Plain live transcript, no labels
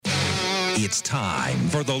It's time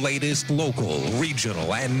for the latest local,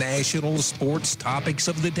 regional, and national sports topics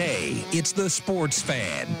of the day. It's the Sports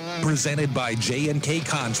Fan, presented by J&K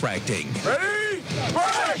Contracting. Ready?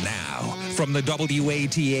 Break! Now, from the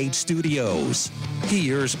WATH studios,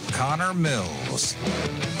 here's Connor Mills.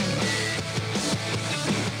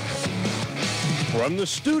 From the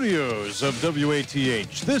studios of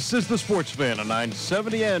WATH, this is the Sports Fan on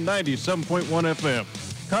 970 and 97.1 FM.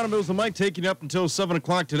 Connor Mills and Mike taking you up until 7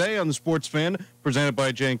 o'clock today on the Sports Fan, presented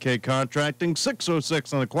by J&K Contracting.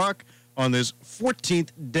 6:06 on the clock on this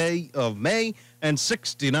 14th day of May, and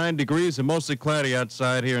 69 degrees and mostly cloudy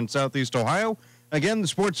outside here in southeast Ohio. Again, the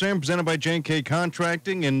Sports Fan presented by J&K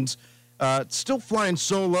Contracting, and still flying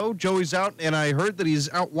solo. Joey's out, and I heard that he's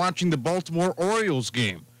out watching the Baltimore Orioles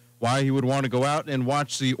game. Why he would want to go out and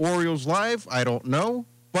watch the Orioles live, I don't know,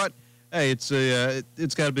 but hey, it's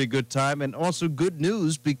got to be a good time, and also good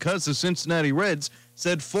news because the Cincinnati Reds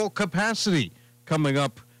said full capacity coming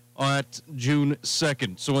up at June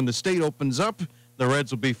 2nd. So when the state opens up, the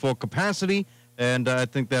Reds will be full capacity, and I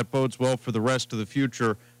think that bodes well for the rest of the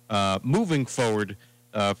future moving forward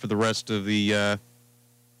for the rest of the the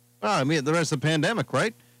rest of the pandemic,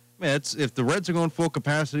 right? I mean, if the Reds are going full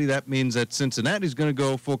capacity, that means that Cincinnati's going to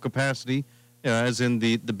go full capacity, as in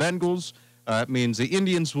the Bengals. It means the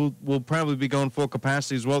Indians will probably be going full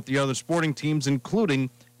capacity as well at the other sporting teams, including,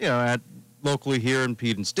 at locally here in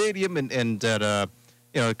Peden Stadium and at,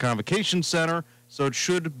 Convocation Center. So it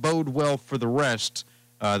should bode well for the rest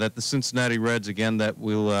that the Cincinnati Reds, again, that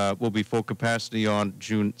will be full capacity on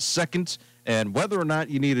June 2nd. And whether or not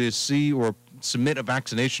you need to see or submit a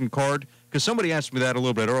vaccination card, because somebody asked me that a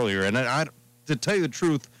little bit earlier, and I to tell you the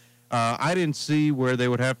truth, I didn't see where they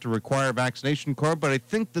would have to require a vaccination card, but I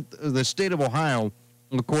think that the state of Ohio,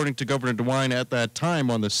 according to Governor DeWine at that time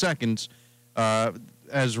on the 2nd,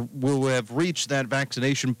 will have reached that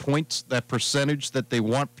vaccination point, that percentage that they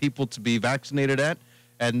want people to be vaccinated at,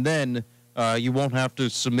 and then you won't have to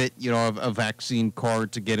submit, a vaccine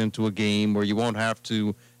card to get into a game, or you won't have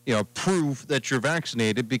to, prove that you're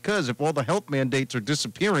vaccinated, because if all the health mandates are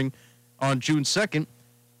disappearing on June 2nd,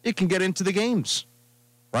 it can get into the games.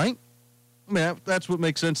 Right? I mean, that's what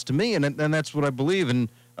makes sense to me, and that's what I believe. And,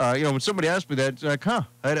 when somebody asked me that, it's like, I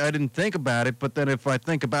didn't think about it. But then if I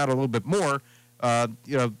think about it a little bit more,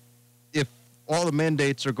 if all the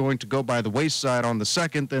mandates are going to go by the wayside on the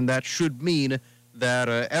 2nd, then that should mean that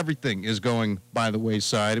everything is going by the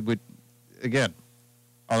wayside. But, again,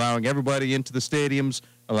 allowing everybody into the stadiums,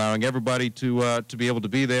 allowing everybody to be able to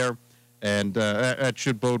be there, and that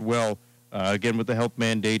should bode well, again, with the health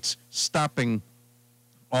mandates stopping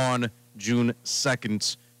on June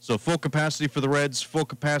 2nd. So full capacity for the Reds, full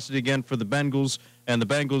capacity again for the Bengals, and the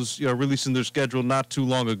Bengals releasing their schedule not too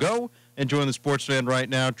long ago. And joining the Sports Fan right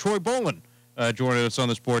now, Troy Bolin joining us on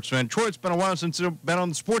the Sports Fan. Troy, it's been a while since you've been on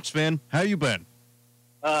the Sports Fan. How you been?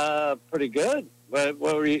 Pretty good. What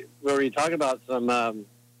were you talking about? Some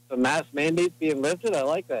mask mandates being lifted? I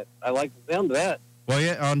like that. I like the sound of that. Well,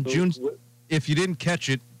 yeah, on June, if you didn't catch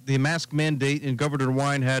it, the mask mandate, and Governor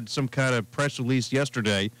DeWine had some kind of press release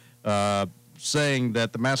yesterday saying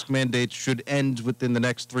that the mask mandate should end within the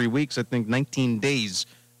next 3 weeks, I think 19 days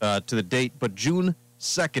to the date. But June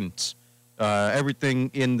 2nd, everything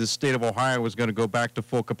in the state of Ohio is going to go back to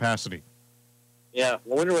full capacity. Yeah, I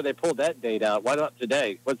wonder where they pulled that date out. Why not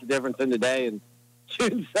today? What's the difference in today and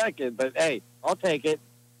June 2nd? But, hey, I'll take it.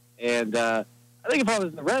 And I think if I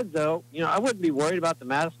was the Reds, though, I wouldn't be worried about the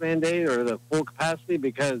mask mandate or the full capacity,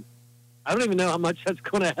 because I don't even know how much that's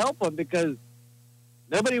going to help them, because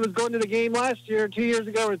nobody was going to the game last year, 2 years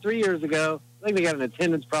ago, or 3 years ago. I think they got an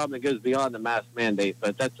attendance problem that goes beyond the mask mandate,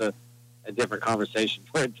 but that's a different conversation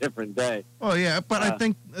for a different day. Oh, yeah, but I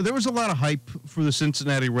think there was a lot of hype for the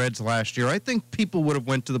Cincinnati Reds last year. I think people would have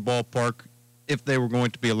went to the ballpark if they were going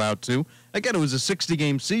to be allowed to. Again, it was a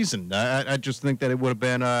 60-game season. I just think that it would have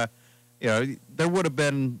been there would have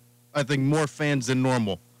been, I think, more fans than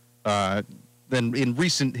normal than in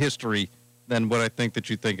recent history than what I think that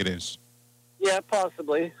you think it is. Yeah,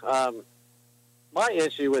 possibly. My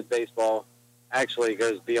issue with baseball actually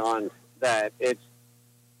goes beyond that. It's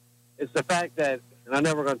the fact that, and I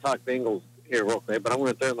know we're going to talk Bengals here real quick, but I'm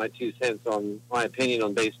going to throw my 2 cents on my opinion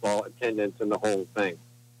on baseball attendance and the whole thing.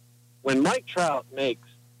 When Mike Trout makes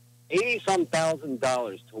 $80-some thousand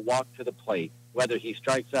to walk to the plate, whether he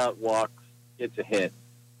strikes out, walks, gets a hit,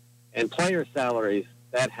 and player salaries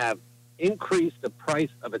that have increased the price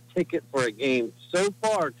of a ticket for a game so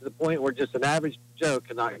far to the point where just an average Joe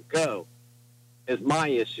cannot go, is my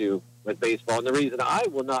issue with baseball. And the reason I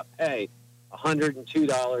will not pay $102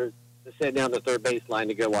 to sit down the third baseline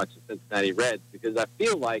to go watch the Cincinnati Reds, because I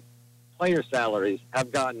feel like player salaries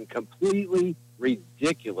have gotten completely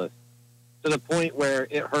ridiculous to the point where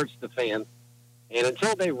it hurts the fans. And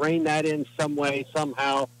until they rein that in some way,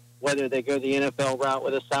 somehow, whether they go the NFL route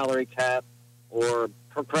with a salary cap or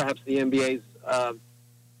perhaps the NBA's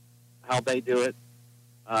how they do it,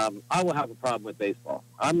 I will have a problem with baseball.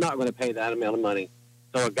 I'm not going to pay that amount of money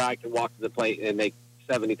so a guy can walk to the plate and make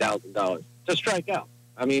 $70,000 to strike out.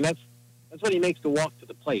 I mean, that's what he makes to walk to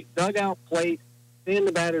the plate. Dugout, plate, stay in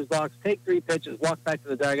the batter's box, take 3 pitches, walk back to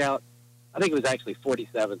the dugout. I think it was actually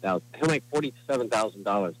 $47,000. He'll make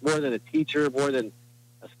 $47,000, more than a teacher, more than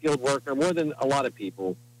a skilled worker, more than a lot of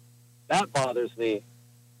people. That bothers me.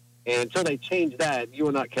 And until they change that, you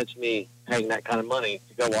will not catch me paying that kind of money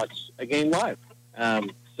to go watch a game live.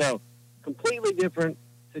 So, completely different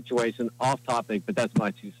situation, off topic, but that's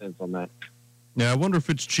my 2 cents on that. Yeah, I wonder if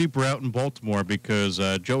it's cheaper out in Baltimore because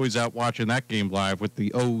Joey's out watching that game live with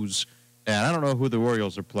the O's. And I don't know who the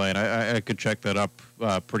Orioles are playing. I could check that up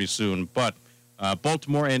pretty soon. But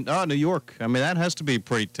Baltimore and New York, I mean, that has to be a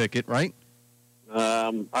pretty ticket, right?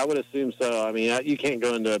 I would assume so. I mean, you can't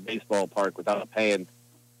go into a baseball park without paying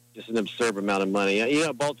just an absurd amount of money. You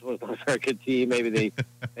know, Baltimore's not a very good team. Maybe they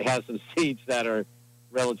have some seats that are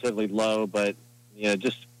relatively low, but, you know,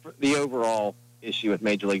 just the overall issue with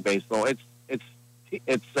Major League Baseball, it's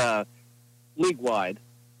league-wide,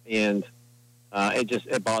 and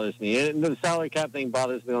it bothers me. And the salary cap thing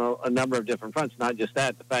bothers me on a number of different fronts, not just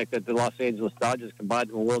that. The fact that the Los Angeles Dodgers combined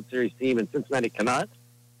in a World Series team and Cincinnati cannot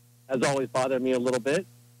has always bothered me a little bit.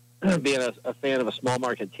 Being a fan of a small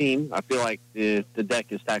market team, I feel like the deck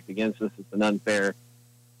is stacked against us. It's an unfair,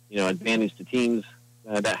 advantage to teams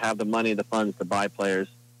that have the money, the funds to buy players,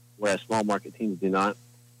 whereas small market teams do not.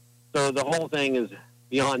 So the whole thing is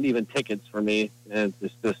beyond even tickets for me, and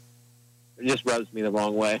it just rubs me the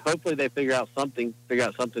wrong way. Hopefully they figure out something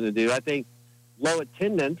to do. I think low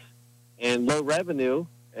attendance and low revenue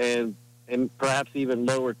and perhaps even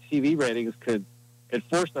lower TV ratings could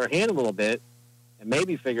force their hand a little bit and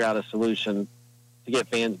maybe figure out a solution to get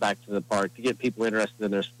fans back to the park, to get people interested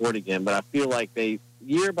in their sport again. But I feel like they,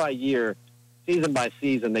 year by year, season by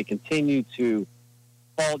season, they continue to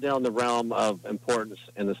fall down the realm of importance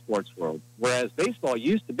in the sports world. Whereas baseball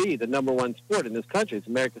used to be the number one sport in this country. It's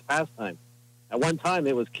America's pastime. At one time,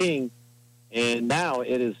 it was king, and now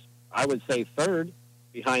it is, I would say, third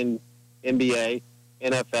behind NBA,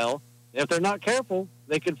 NFL. And if they're not careful,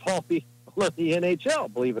 they could fall below the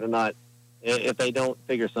NHL, believe it or not, if they don't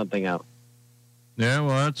figure something out. Yeah,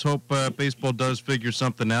 well, let's hope baseball does figure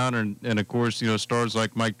something out. And of course, stars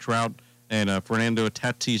like Mike Trout and Fernando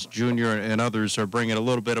Tatis Jr. and others are bringing a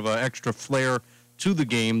little bit of an extra flair to the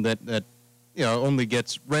game that only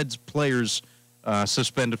gets Reds players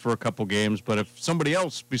suspended for a couple games. But if somebody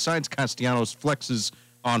else besides Castellanos flexes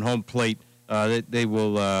on home plate, they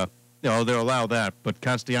will, they'll allow that. But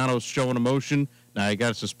Castellanos showing emotion, now you got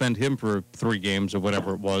to suspend him for 3 games or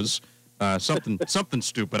whatever it was. Something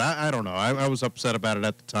stupid. I don't know. I was upset about it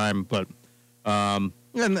at the time, but and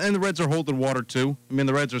the Reds are holding water too. I mean,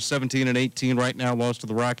 the Reds are 17-18 right now. Lost to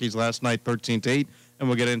the Rockies last night, 13-8, and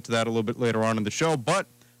we'll get into that a little bit later on in the show. But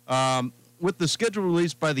with the schedule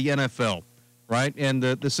released by the NFL, right, and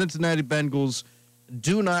the Cincinnati Bengals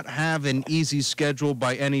do not have an easy schedule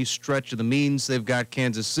by any stretch of the means. They've got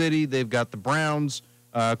Kansas City. They've got the Browns.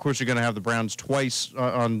 Of course, you're going to have the Browns twice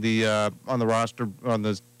on the roster, on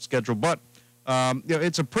the schedule. But,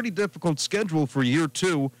 it's a pretty difficult schedule for year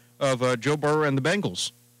 2 of Joe Burrow and the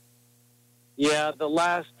Bengals. Yeah, the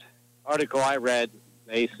last article I read,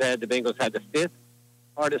 they said the Bengals had the 5th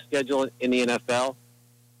hardest schedule in the NFL,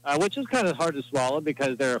 which is kind of hard to swallow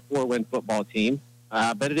because they're a 4-win football team.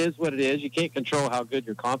 But it is what it is. You can't control how good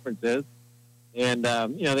your conference is. And,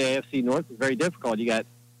 the AFC North is very difficult. You got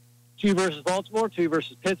 2 versus Baltimore, 2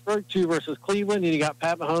 versus Pittsburgh, 2 versus Cleveland, and you got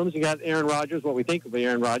Pat Mahomes, you got Aaron Rodgers, what we think will be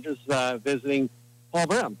Aaron Rodgers, visiting Paul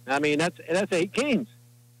Brown. I mean, that's 8 games.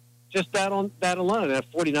 Just that alone. And the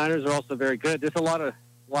 49ers are also very good. There's a lot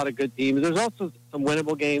of good teams. There's also some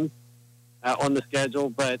winnable games on the schedule,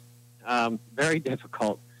 but very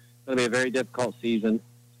difficult. It's going to be a very difficult season.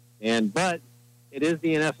 But it is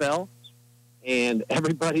the NFL, and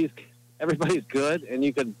everybody's good, and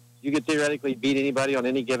you could theoretically beat anybody on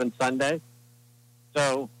any given Sunday.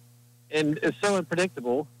 So, and it's so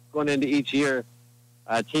unpredictable going into each year.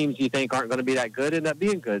 Teams you think aren't going to be that good end up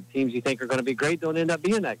being good. Teams you think are going to be great don't end up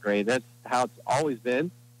being that great. That's how it's always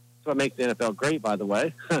been. That's what makes the NFL great, by the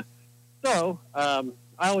way. So, I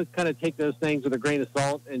always kind of take those things with a grain of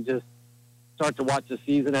salt and just start to watch the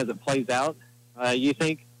season as it plays out. You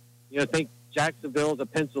think Jacksonville's a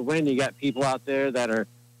pencil win. You got people out there that are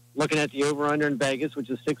looking at the over-under in Vegas, which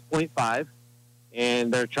is 6.5.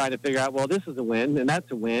 and they're trying to figure out, well, this is a win, and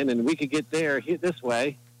that's a win, and we could get there this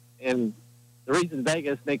way. And the reason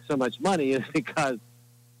Vegas makes so much money is because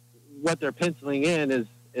what they're penciling in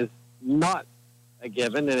is not a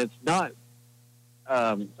given, and it's not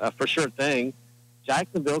a for sure thing.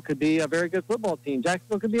 Jacksonville could be a very good football team.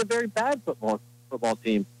 Jacksonville could be a very bad football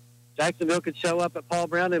team. Jacksonville could show up at Paul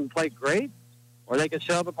Brown and play great, or they could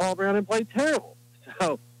show up at Paul Brown and play terrible.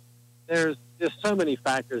 So there's just so many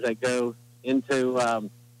factors that go into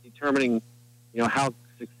determining, how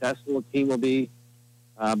successful a team will be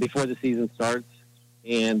before the season starts.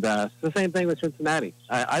 And it's the same thing with Cincinnati.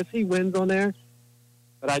 I see wins on there,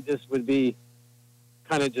 but I just would be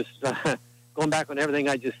kind of just going back on everything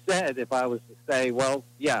I just said if I was to say, well,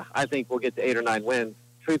 yeah, I think we'll get to 8 or 9 wins.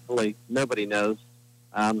 Truthfully, nobody knows.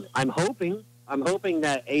 I'm hoping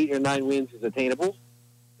that 8 or 9 wins is attainable.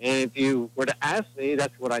 And if you were to ask me,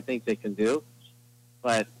 that's what I think they can do.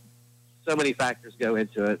 But so many factors go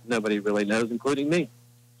into it. Nobody really knows, including me.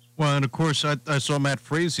 Well, and of course, I saw Matt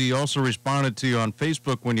Frazee also responded to you on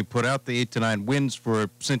Facebook when you put out the 8 to 9 wins for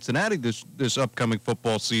Cincinnati this upcoming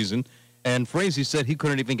football season. And Frazee said he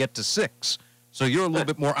couldn't even get to 6. So you're a little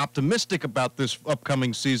bit more optimistic about this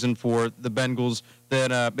upcoming season for the Bengals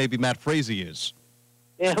than maybe Matt Frazee is.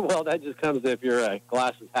 Yeah, well, that just comes if you're a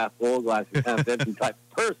glasses half full, glasses half empty type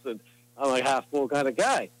of person. I'm a half full kind of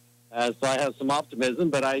guy. So I have some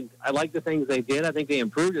optimism, but I like the things they did. I think they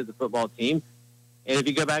improved as a football team. And if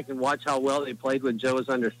you go back and watch how well they played when Joe was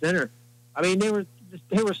under center, I mean, they were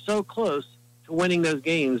so close to winning those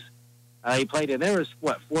games he played in. There was,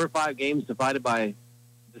 4 or 5 games decided by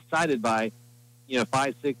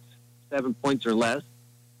 5, 6, 7 points or less.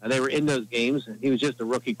 They were in those games. He was just a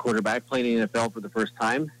rookie quarterback playing in the NFL for the first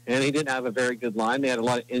time, and he didn't have a very good line. They had a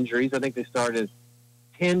lot of injuries. I think they started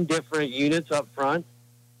 10 different units up front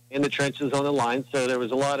in the trenches on the line, so there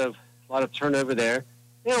was a lot of turnover there.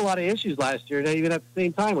 They had a lot of issues last year, and even at the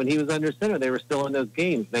same time when he was under center, they were still in those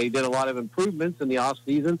games. They did a lot of improvements in the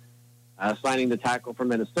offseason, signing the tackle from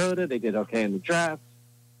Minnesota. They did okay in the draft.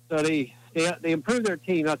 So they improved their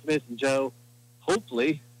team, not to mention Joe,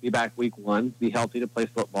 hopefully, be back week 1, be healthy to play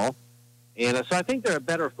football. And so I think they're a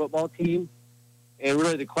better football team. And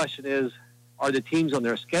really the question is, are the teams on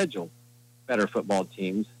their schedule better football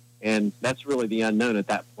teams? And that's really the unknown at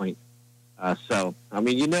that point. So, I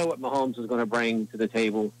mean, you know what Mahomes is going to bring to the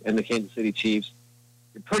table in the Kansas City Chiefs.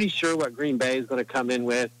 You're pretty sure what Green Bay is going to come in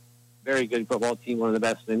with. Very good football team, one of the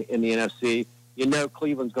best in the NFC. You know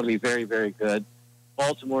Cleveland's going to be very, very good.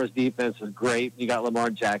 Baltimore's defense is great. You got Lamar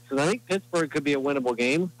Jackson. I think Pittsburgh could be a winnable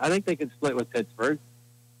game. I think they could split with Pittsburgh.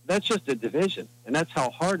 That's just a division, and that's how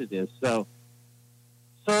hard it is. So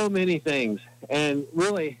many things. And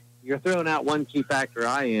really, you're throwing out one key factor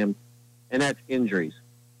and that's injuries.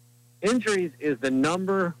 Injuries is the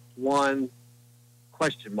number one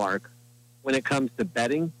question mark when it comes to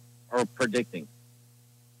betting or predicting,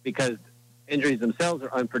 because injuries themselves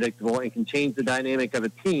are unpredictable and can change the dynamic of a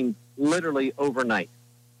team literally overnight,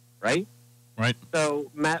 right? Right. So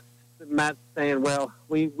Matt's saying, well,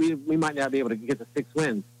 we might not be able to get to 6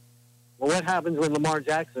 wins. Well, what happens when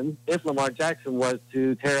if Lamar Jackson was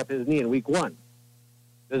to tear up his knee in week 1?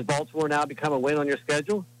 Does Baltimore now become a win on your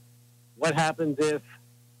schedule? What happens if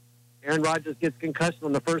Aaron Rodgers gets concussion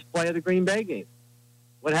on the first play of the Green Bay game?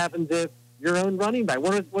 What happens if your own running back?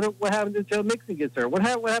 What happens if Joe Mixon gets hurt? What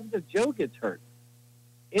happens if Joe gets hurt?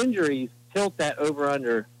 Injuries tilt that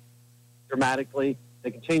over-under dramatically.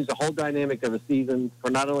 They can change the whole dynamic of a season for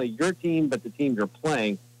not only your team, but the team you're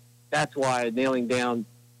playing. That's why nailing down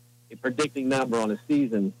a predicting number on a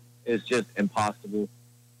season is just impossible.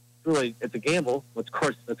 It's a gamble. Of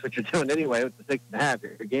course, that's what you're doing anyway with the 6.5.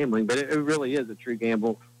 You're gambling, but it really is a true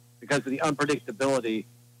gamble because of the unpredictability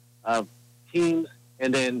of teams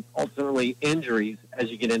and then ultimately injuries as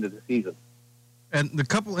you get into the season. And the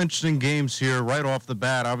couple interesting games here right off the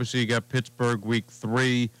bat. Obviously, you got Pittsburgh week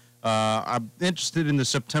 3. I'm interested in the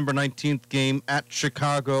September 19th game at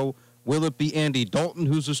Chicago. Will it be Andy Dalton,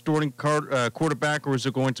 who's the starting quarterback, or is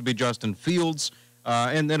it going to be Justin Fields?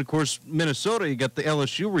 And then, of course, Minnesota, you got the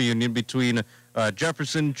LSU reunion between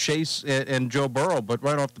Jefferson, Chase, and Joe Burrow. But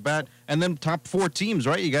right off the bat, and then top 4 teams,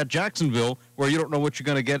 right? You got Jacksonville, where you don't know what you're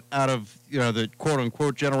going to get out of the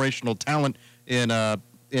quote-unquote generational talent in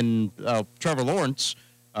Trevor Lawrence,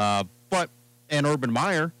 and Urban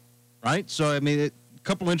Meyer, right? So, I mean, a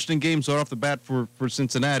couple interesting games right off the bat for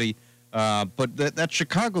Cincinnati. But that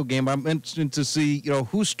Chicago game, I'm interested to see,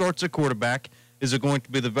 who starts at quarterback. Is it going to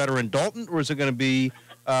be the veteran Dalton, or is it going to be,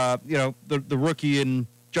 the rookie in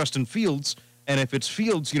Justin Fields? And if it's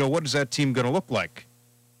Fields, what is that team going to look like?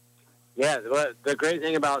 Yeah, the great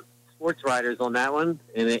thing about sports writers on that one,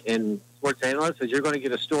 and sports analyst, is you're going to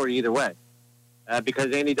get a story either way.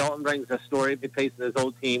 Because Andy Dalton brings a story facing his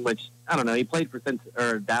old team, which, I don't know, he played for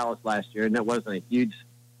Dallas last year, and that wasn't a huge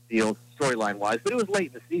deal storyline-wise, but it was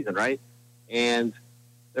late in the season, right? And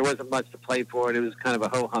there wasn't much to play for it. It was kind of a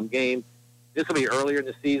ho-hum game. This will be earlier in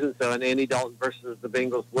the season, so an Andy Dalton versus the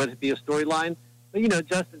Bengals would be a storyline. But,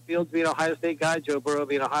 Justin Fields being an Ohio State guy, Joe Burrow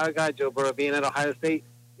being an Ohio guy, Joe Burrow being at Ohio State,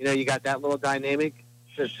 you got that little dynamic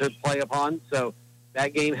to play upon. So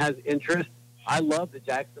that game has interest. I love the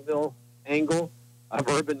Jacksonville angle of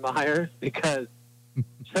Urban Meyer because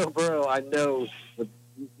Joe Burrow, I know, would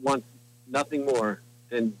want nothing more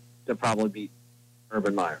than to probably beat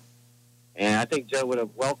Urban Meyer. And I think Joe would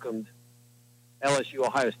have welcomed LSU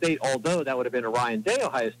Ohio State, although that would have been a Ryan Day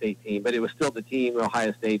Ohio State team, but it was still the team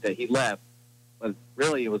Ohio State that he left. But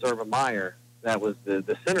really, it was Urban Meyer that was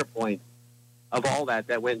the center point of all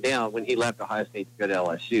that went down when he left Ohio State to go to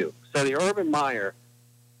LSU. So the Urban Meyer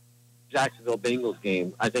Jacksonville Bengals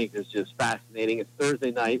game, I think, is just fascinating. It's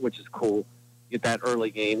Thursday night, which is cool. Get that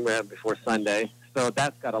early game right before Sunday. So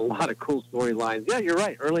that's got a lot of cool storylines. Yeah, you're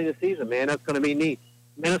right. Early in the season, man, that's going to be neat.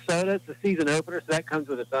 Minnesota, it's the season opener, so that comes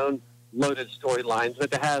with its own loaded storylines.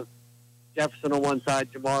 But to have Jefferson on one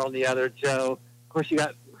side, Jamar on the other, Joe. Of course, you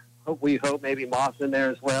got, we hope, maybe Moss in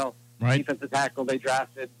there as well. Right. Defensive tackle they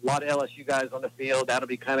drafted. A lot of LSU guys on the field. That'll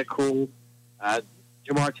be kind of cool.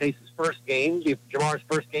 Jamar Chase's first game, Jamar's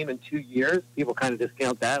first game in 2 years. People kind of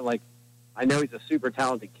discount that. Like, I know he's a super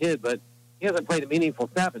talented kid, but he hasn't played a meaningful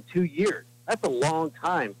snap in 2 years. That's a long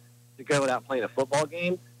time to go without playing a football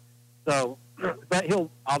game. So, but he'll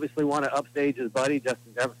obviously want to upstage his buddy,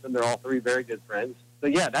 Justin Jefferson. They're all three very good friends. So,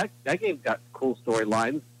 yeah, that game's got cool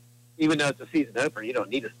storylines. Even though it's a season opener, you don't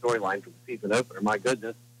need a storyline for the season opener. My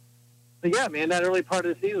goodness. So, yeah, man, that early part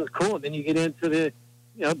of the season is cool. And then you get into the,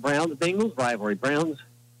 Browns-Bengals rivalry,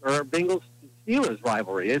 Bengals-Steelers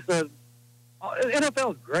rivalry.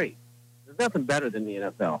 NFL is great. There's nothing better than the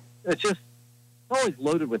NFL. It's always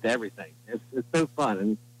loaded with everything. It's so fun.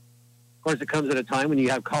 And, of course, it comes at a time when you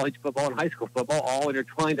have college football and high school football all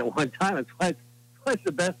intertwined at one time. It's why it's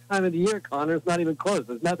the best time of the year, Connor. It's not even close.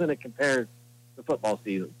 There's nothing that compares to football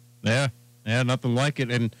season. Yeah, nothing like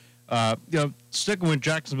it. And, sticking with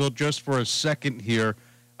Jacksonville just for a second here,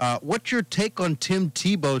 what's your take on Tim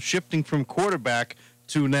Tebow shifting from quarterback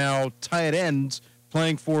to now tight ends,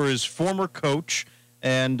 playing for his former coach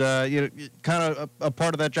and, kind of a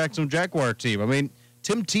part of that Jacksonville Jaguar team? I mean,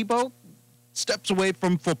 Tim Tebow steps away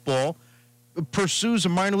from football, pursues a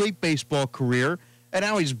minor league baseball career, and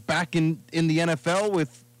now he's back in the NFL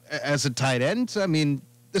as a tight end. I mean,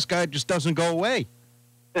 this guy just doesn't go away.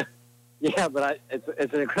 Yeah, but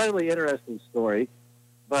it's an incredibly interesting story,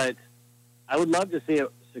 but I would love to see it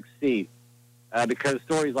succeed because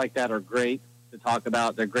stories like that are great to talk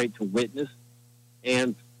about. They're great to witness.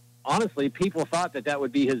 And honestly, people thought that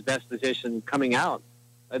would be his best position coming out.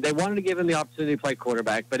 They wanted to give him the opportunity to play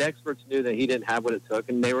quarterback, but experts knew that he didn't have what it took,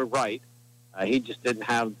 and they were right. He just didn't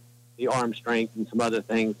have the arm strength and some other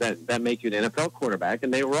things that make you an NFL quarterback,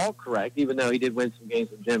 and they were all correct, even though he did win some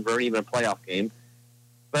games in Denver, even a playoff game.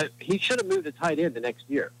 But he should have moved to tight end the next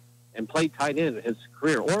year and played tight end in his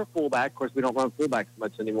career, or a fullback. Of course, we don't run fullbacks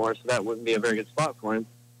much anymore, so that wouldn't be a very good spot for him.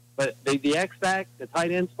 But the X-back, the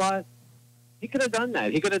tight end spot, he could have done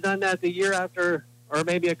that. He could have done that the year after, or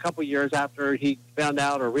maybe a couple years after he found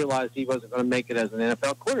out or realized he wasn't going to make it as an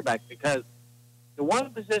NFL quarterback, because the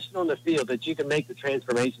one position on the field that you can make the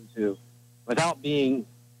transformation to without being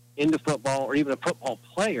into football or even a football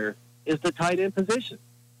player is the tight end position.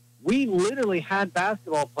 We literally had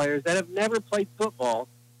basketball players that have never played football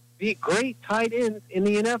be great tight ends in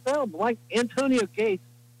the NFL. Like Antonio Gates,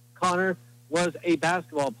 Connor, was a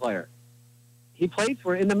basketball player. He played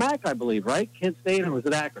in the MAC, I believe, right? Kent State, or was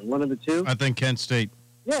it Akron? One of the two? I think Kent State.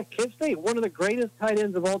 Yeah, Kent State, one of the greatest tight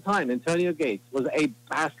ends of all time. Antonio Gates was a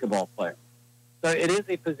basketball player. So it is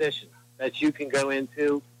a position that you can go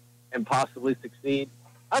into and possibly succeed.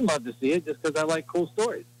 I'd love to see it just because I like cool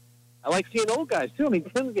stories. I like seeing old guys, too. I mean,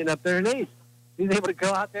 Tim's getting up there in age. He's able to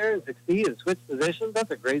go out there and succeed and switch positions. That's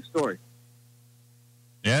a great story.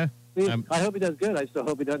 Yeah. See, I hope he does good. I still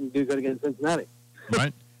hope he doesn't do good against Cincinnati.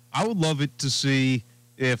 Right. I would love it to see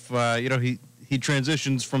if, he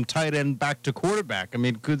transitions from tight end back to quarterback. I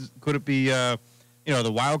mean, could it be, the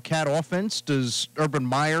Wildcat offense? Does Urban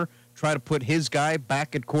Meyer try to put his guy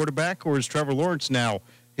back at quarterback, or is Trevor Lawrence now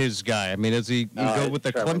his guy? I mean, does he go with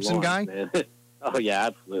the Trevor Clemson Lawrence, guy? Oh, yeah,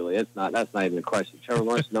 absolutely. That's not even a question. Trevor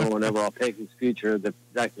Lawrence, number one overall pick in his future. The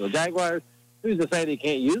Jacksonville Jaguars, who's to say they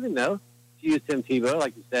can't use him, though? To use Tim Tebow,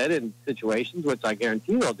 like you said, in situations, which I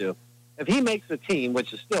guarantee they'll do. If he makes a team,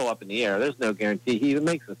 which is still up in the air, there's no guarantee he even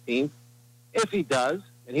makes a team. If he does,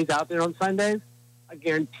 and he's out there on Sundays, I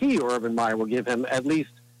guarantee you Urban Meyer will give him at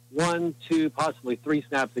least 1, 2, possibly 3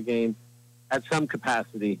 snaps a game at some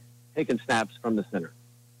capacity, taking snaps from the center,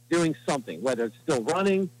 doing something, whether it's still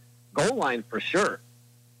running, goal line for sure.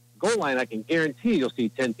 Goal line, I can guarantee you'll see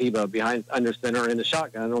Tim Tebow behind under center in the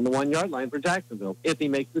shotgun on the 1-yard line for Jacksonville if he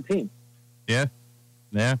makes the team. Yeah.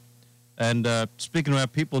 And speaking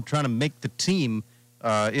about people trying to make the team,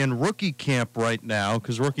 in rookie camp right now,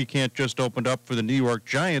 because rookie camp just opened up for the New York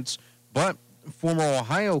Giants, but former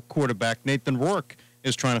Ohio quarterback Nathan Rourke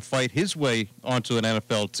is trying to fight his way onto an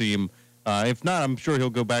NFL team. If not, I'm sure he'll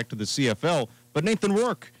go back to the CFL. But Nathan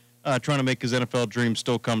Rourke trying to make his NFL dream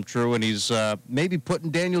still come true, and he's maybe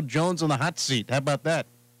putting Daniel Jones on the hot seat. How about that?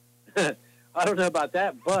 I don't know about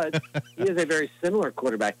that, but he is a very similar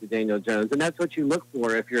quarterback to Daniel Jones, and that's what you look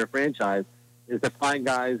for if you're a franchise, is to find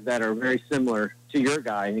guys that are very similar to your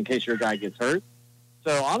guy in case your guy gets hurt.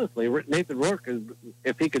 So honestly, Nathan Rourke,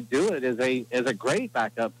 if he could do it, is a great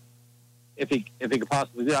backup. If he could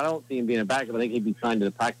possibly do it, I don't see him being a backup. I think he'd be signed to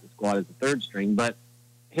the practice squad as a third string. But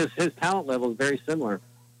his talent level is very similar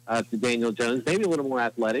to Daniel Jones. Maybe a little more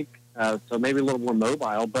athletic, so maybe a little more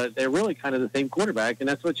mobile. But they're really kind of the same quarterback, and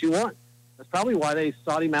that's what you want. That's probably why they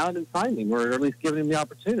sought him out and signed him, or at least given him the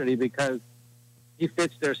opportunity, because he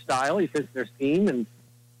fits their style, he fits their scheme, and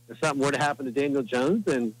if something were to happen to Daniel Jones,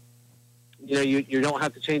 then you don't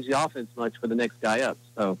have to change the offense much for the next guy up.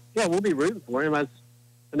 So, yeah, we'll be rooting for him. That's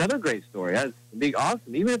another great story. That'd be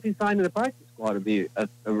awesome. Even if he signed in the practice squad, it'd be a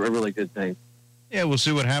really good thing. Yeah, we'll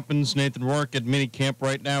see what happens. Nathan Rourke at mini camp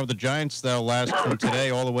right now with the Giants. That'll last from today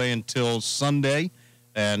all the way until Sunday.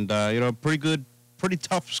 And, pretty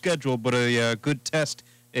tough schedule, but a good test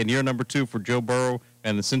in year number 2 for Joe Burrow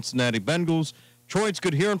and the Cincinnati Bengals. Troy, it's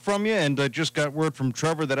good hearing from you, and I just got word from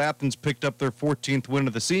Trevor that Athens picked up their 14th win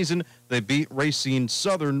of the season. They beat Racine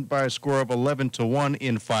Southern by a score of 11-1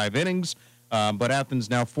 in 5 innings. But Athens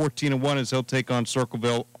now 14-1 as he'll take on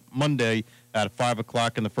Circleville Monday at 5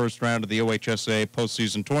 o'clock in the first round of the OHSAA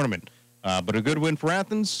postseason tournament. But a good win for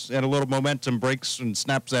Athens, and a little momentum breaks and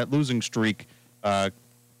snaps that losing streak.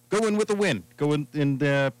 Go in with a win. Go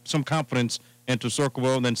in some confidence into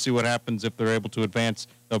Circleville, and then see what happens if they're able to advance.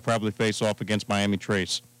 They'll probably face off against Miami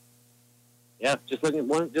Trace. Yeah, just looking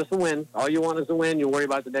at just a win. All you want is a win. You'll worry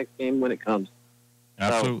about the next game when it comes.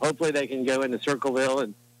 Absolutely. So hopefully they can go into Circleville,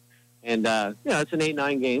 and it's an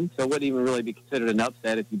 8-9 game, so it wouldn't even really be considered an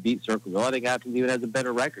upset if you beat Circleville. I think Athens even has a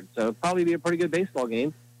better record, so it'll probably be a pretty good baseball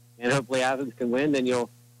game, and hopefully Athens can win. Then you'll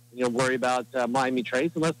worry about Miami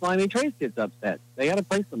Trace unless Miami Trace gets upset. They got to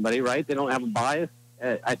play somebody, right? They don't have a bye.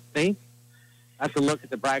 I think. I have to look at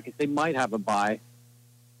the brackets. They might have a bye,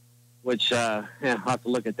 which I'll have to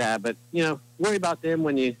look at that. But worry about them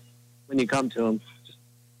when you come to them. Just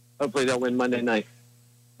hopefully they'll win Monday night.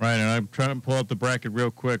 Right, and I'm trying to pull up the bracket real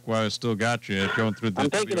quick while I still got you going through the. I'm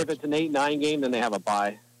thinking if it's an 8-9 game, then they have a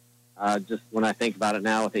bye. Just when I think about it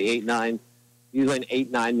now, with the 8-9, usually an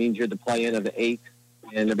 8-9 means you're the play-in of the 8,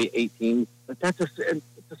 and there'll be 8 teams. But it's a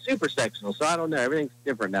super sectional, so I don't know. Everything's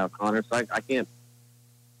different now, Connor. So I can't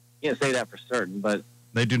say that for certain. But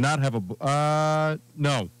they do not have a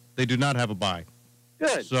no, they do not have a bye.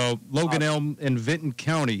 Good. So Logan Elm and Vinton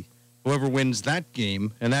County, whoever wins that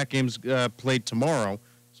game, and that game's played tomorrow.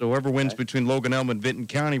 So whoever wins between Logan Elm and Vinton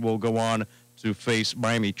County will go on to face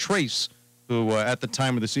Miami Trace, who at the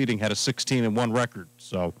time of the seeding had a 16-1 record.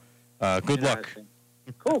 So good luck.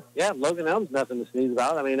 Cool. Yeah, Logan Elm's nothing to sneeze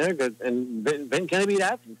about. I mean, they're good. And Vinton County beat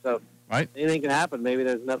Athens, so right. Anything can happen. Maybe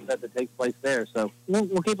there's an upset that takes place there. So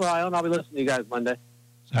we'll keep an eye on. I'll be listening to you guys Monday.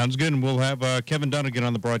 Sounds good, and we'll have Kevin Dunnigan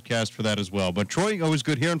on the broadcast for that as well. But, Troy, always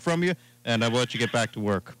good hearing from you, and I will let you get back to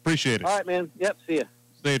work. Appreciate it. All right, man. Yep, see ya.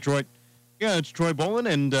 Stay, Troy. Yeah, it's Troy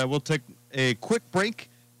Bolin, and we'll take a quick break,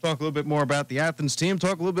 talk a little bit more about the Athens team,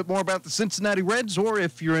 talk a little bit more about the Cincinnati Reds, or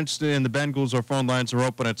if you're interested in the Bengals, our phone lines are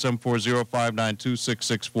open at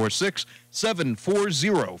 740-592-6646,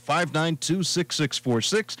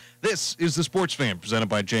 740-592-6646. This is The Sports Fan, presented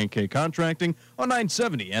by J&K Contracting on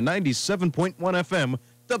 970 and 97.1 FM,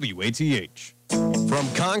 WATH. From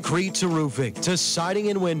concrete to roofing to siding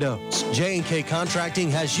and windows, J&K Contracting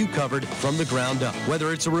has you covered from the ground up.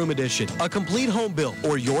 Whether it's a room addition, a complete home build,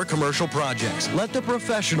 or your commercial projects, let the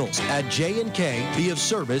professionals at J&K be of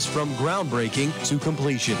service from groundbreaking to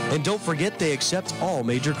completion. And don't forget they accept all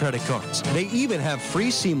major credit cards. They even have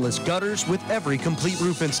free seamless gutters with every complete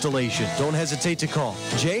roof installation. Don't hesitate to call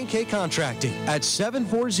J&K Contracting at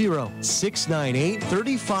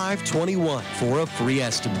 740-698-3521 for a free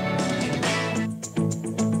estimate.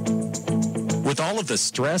 With all of the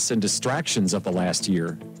stress and distractions of the last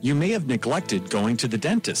year, you may have neglected going to the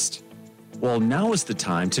dentist. Well, now is the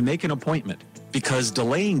time to make an appointment. Because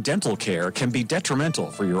delaying dental care can be detrimental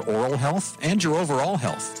for your oral health and your overall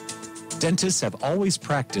health. Dentists have always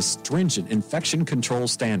practiced stringent infection control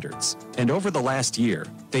standards, and over the last year,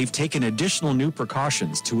 they've taken additional new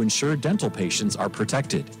precautions to ensure dental patients are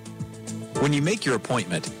protected. When you make your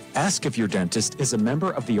appointment, ask if your dentist is a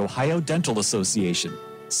member of the Ohio Dental Association,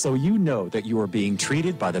 so you know that you are being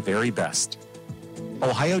treated by the very best.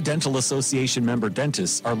 Ohio Dental Association member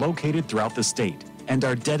dentists are located throughout the state and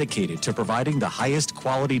are dedicated to providing the highest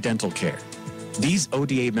quality dental care. These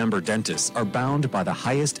ODA member dentists are bound by the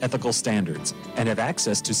highest ethical standards and have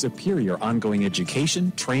access to superior ongoing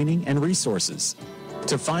education, training, and resources.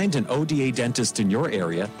 To find an ODA dentist in your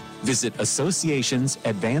area, visit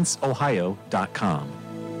associationsadvanceohio.com.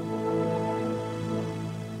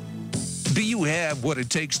 Do you have what it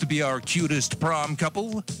takes to be our cutest prom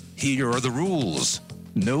couple? Here are the rules.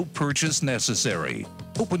 No purchase necessary.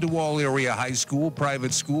 Open to all area high school,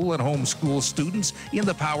 private school, and homeschool students in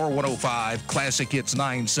the Power 105, Classic Hits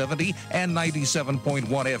 970, and 97.1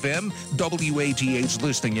 FM, WATH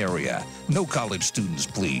listing area. No college students,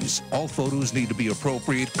 please. All photos need to be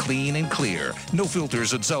appropriate, clean, and clear. No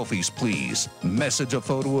filters and selfies, please. Message a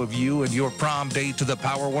photo of you and your prom date to the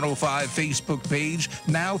Power 105 Facebook page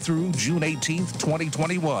now through June 18th,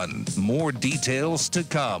 2021. More details to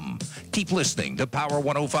come. Keep listening to Power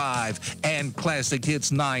 105 and Classic Hits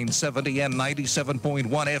 970 and 97.1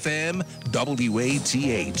 FM,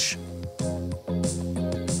 WATH.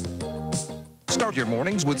 Start your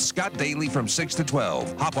mornings with Scott Daly from 6 to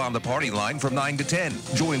 12. Hop on the party line from 9 to 10.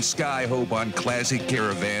 Join Sky Hope on Classic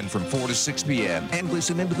Caravan from 4 to 6 p.m. And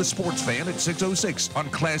listen into the Sports Fan at 6:06 on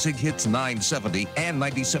Classic Hits 970 and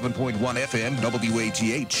 97.1 FM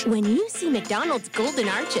WATH. When you see McDonald's Golden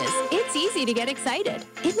Arches, it's easy to get excited.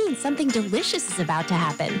 It means something delicious is about to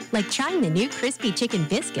happen, like trying the new crispy chicken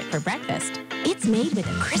biscuit for breakfast. It's made with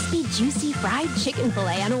a crispy, juicy fried chicken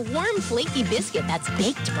fillet on a warm, flaky biscuit that's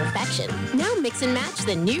baked to perfection. Now mix and match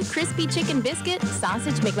the new crispy chicken biscuit,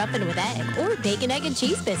 sausage McMuffin with egg, or bacon, egg, and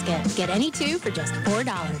cheese biscuit. Get any two for just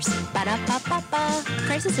 $4. Ba-da-ba-ba-ba.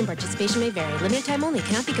 Prices and participation may vary. Limited time only.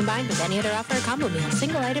 Cannot be combined with any other offer or combo meal.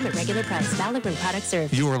 Single item at regular price. Valid when product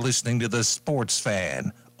served. You're listening to The Sports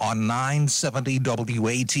Fan on 970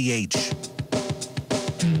 WATH.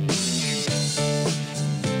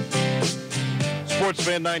 Sports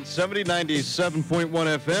Fan 970, 97.1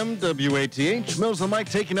 FM, WATH. Mills and Mike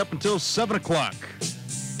taking up until 7 o'clock.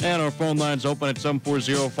 And our phone line's open at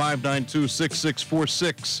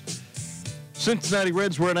 740-592-6646. Cincinnati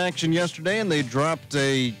Reds were in action yesterday, and they dropped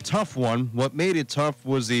a tough one. What made it tough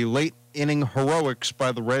was the late-inning heroics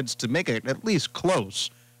by the Reds to make it at least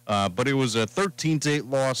close. But it was a 13-8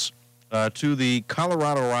 loss to the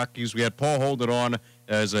Colorado Rockies. We had Paul Holden on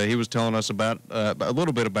as he was telling us about a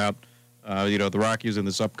little bit about the Rockies in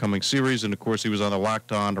this upcoming series. And, of course, he was on the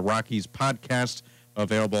Locked On Rockies podcast,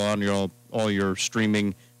 available on all your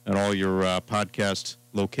streaming and all your podcast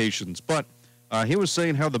locations. But he was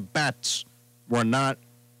saying how the bats were not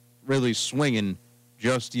really swinging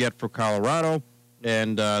just yet for Colorado,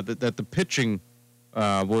 and that the pitching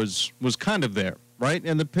was kind of there, right?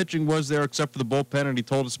 And the pitching was there except for the bullpen, and he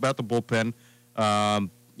told us about the bullpen.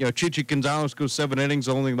 Chichi Gonzalez goes 7 innings,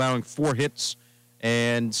 only allowing 4 hits.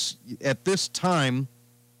 And at this time,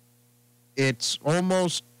 it's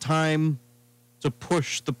almost time to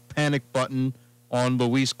push the panic button on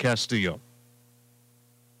Luis Castillo.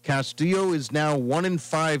 Castillo is now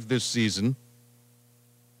 1-5 this season.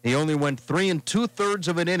 He only went 3 2/3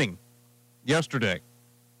 of an inning yesterday.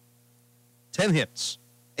 10 hits,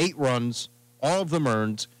 8 runs, all of them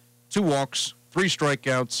earned, 2 walks, 3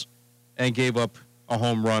 strikeouts, and gave up a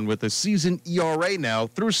home run with a season ERA now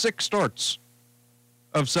through 6 starts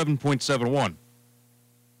of 7.71.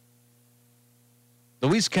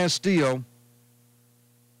 Luis Castillo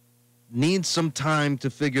needs some time to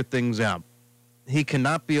figure things out. He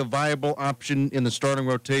cannot be a viable option in the starting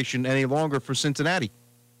rotation any longer for Cincinnati.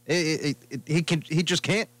 He just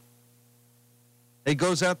can't. He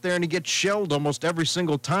goes out there and he gets shelled almost every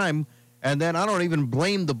single time, and then I don't even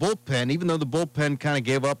blame the bullpen, even though the bullpen kind of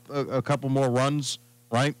gave up a couple more runs,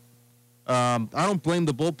 right? I don't blame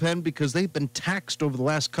the bullpen because they've been taxed over the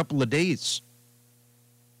last couple of days.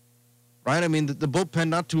 Right? I mean, the bullpen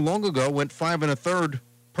not too long ago went 5 1/3.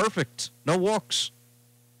 Perfect. No walks.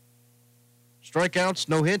 Strikeouts,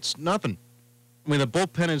 no hits, nothing. I mean, the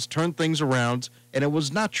bullpen has turned things around, and it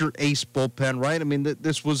was not your ace bullpen, right? I mean,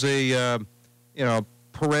 this was a,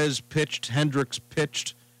 Perez pitched, Hendricks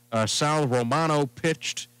pitched, Sal Romano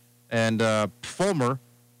pitched, and Fulmer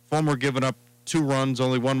giving up 2 runs,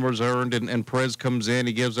 only 1 was earned, and Perez comes in,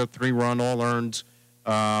 he gives up 3 runs, all earned.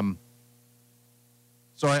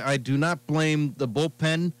 So I do not blame the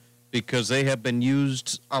bullpen because they have been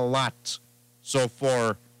used a lot so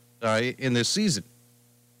far in this season.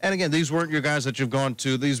 And again, these weren't your guys that you've gone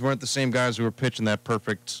to. These weren't the same guys who were pitching that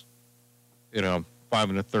perfect, 5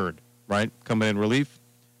 1/3, right? Coming in relief.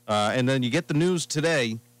 And then you get the news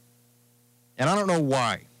today, and I don't know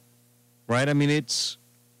why, right? I mean, it's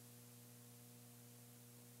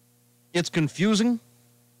confusing,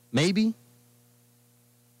 maybe,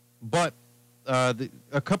 but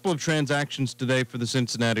a couple of transactions today for the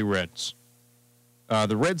Cincinnati Reds.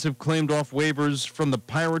 The Reds have claimed off waivers from the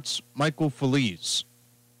Pirates' Michael Feliz.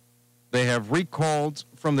 They have recalled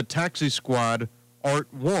from the taxi squad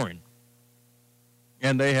Art Warren.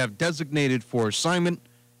 And they have designated for assignment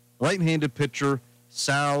right-handed pitcher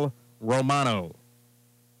Sal Romano.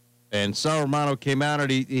 And Sal Romano came out and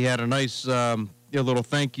he had a nice little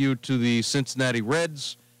thank you to the Cincinnati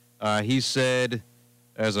Reds. He said,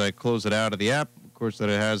 as I close it out of the app, of course, that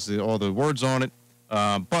it has all the words on it,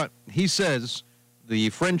 but he says, the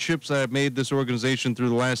friendships that have made this organization through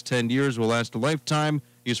the last 10 years will last a lifetime.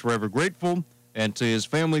 He's forever grateful. And to his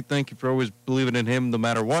family, thank you for always believing in him no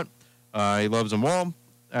matter what. He loves them all.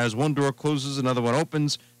 As one door closes, another one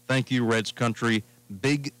opens. Thank you, Reds country.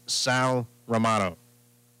 Big Sal Romano.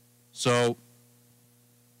 So,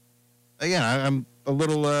 again, I'm a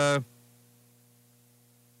little, I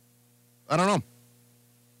don't know.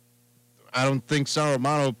 I don't think Sal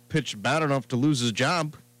Romano pitched bad enough to lose his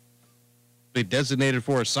job. They designated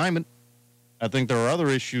for assignment. I think there are other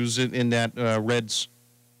issues in that Reds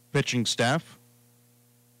pitching staff.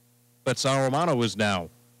 But Sal Romano is now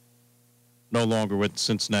no longer with the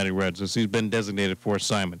Cincinnati Reds as he's been designated for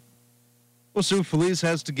assignment. We'll see what Feliz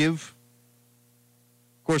has to give.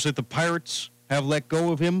 Of course, if the Pirates have let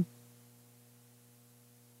go of him,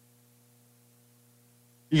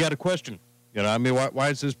 you got a question. Why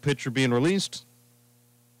is this pitcher being released?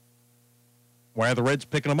 Why are the Reds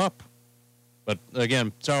picking him up? But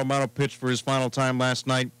again, Sal Romano pitched for his final time last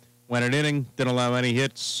night. Went an inning, didn't allow any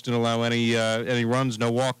hits, didn't allow any runs,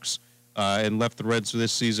 no walks, and left the Reds for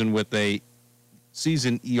this season with a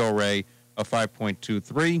season ERA of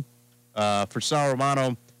 5.23. For Sal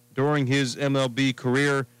Romano, during his MLB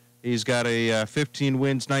career, he's got a 15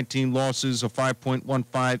 wins, 19 losses, a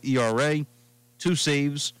 5.15 ERA, 2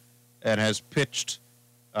 saves, and has pitched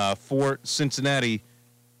for Cincinnati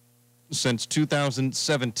since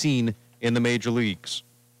 2017 in the major leagues.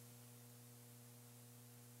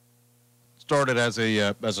 Started as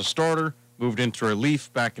a starter, moved into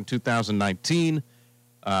relief back in 2019.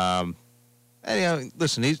 And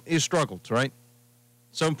listen, he's struggled, right?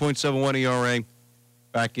 7.71 ERA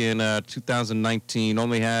back in 2019.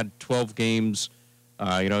 Only had 12 games.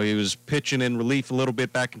 He was pitching in relief a little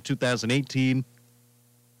bit back in 2018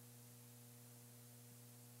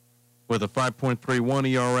 with a 5.31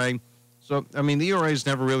 ERA. So, the ERA has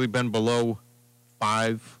never really been below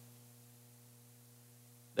 5.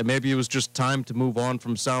 And maybe it was just time to move on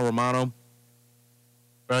from Sal Romano.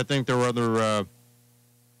 But I think there were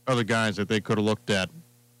other guys that they could have looked at.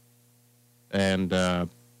 And, I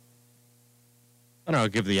don't know,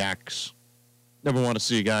 give the axe. Never want to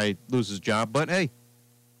see a guy lose his job. But, hey,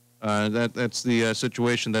 that's the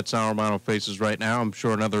situation that Sal Romano faces right now. I'm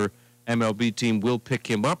sure another MLB team will pick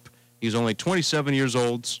him up. He's only 27 years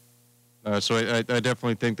old. So I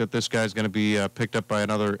definitely think that this guy's going to be picked up by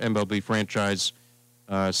another MLB franchise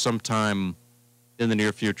sometime in the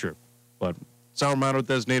near future. But Sal Romano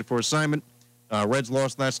designated for assignment. Reds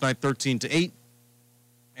lost last night 13-8.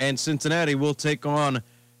 And Cincinnati will take on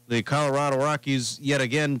the Colorado Rockies yet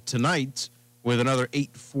again tonight with another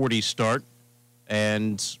 8:40 start.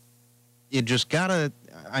 And you just gotta,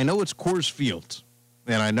 I know it's Coors Field,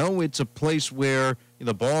 and I know it's a place where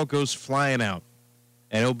the ball goes flying out.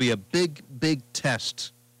 And it'll be a big, big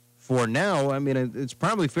test for now. It's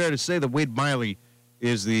probably fair to say that Wade Miley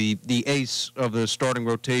is the ace of the starting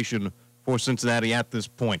rotation for Cincinnati at this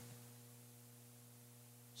point.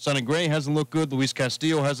 Sonny Gray hasn't looked good. Luis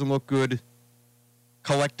Castillo hasn't looked good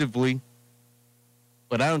collectively.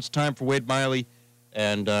 But now it's time for Wade Miley.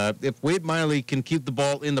 And if Wade Miley can keep the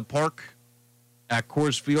ball in the park at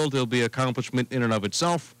Coors Field, it'll be an accomplishment in and of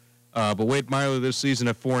itself. But Wade Miley this season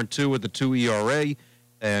at 4-2 with the 2 ERA.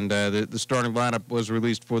 And the starting lineup was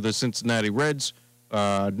released for the Cincinnati Reds.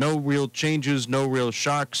 No real changes, no real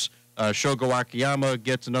shocks. Shogo Akiyama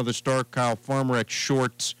gets another start. Kyle Farmer at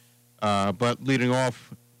short. But leading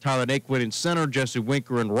off, Tyler Naquin in center, Jesse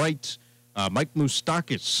Winker in right. Mike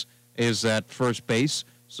Moustakas is at first base.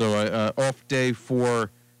 So off day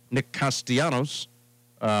for Nick Castellanos.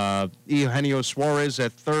 Eugenio Suarez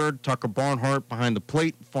at third. Tucker Barnhart behind the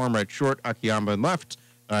plate. Farmer at short. Akiyama in left.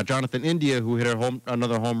 Jonathan India, who hit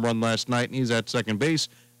another home run last night, and he's at second base,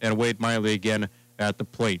 and Wade Miley again at the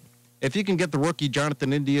plate. If you can get the rookie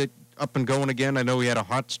Jonathan India up and going again, I know he had a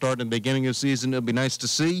hot start in the beginning of the season. It'll be nice to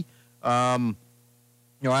see.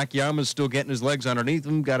 Akiyama's still getting his legs underneath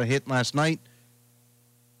him. Got a hit last night.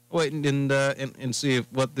 Wait and see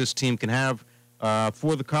what this team can have.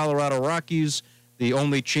 For the Colorado Rockies, the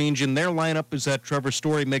only change in their lineup is that Trevor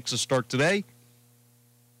Story makes a start today.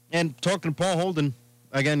 And talking to Paul Holden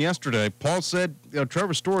again yesterday, Paul said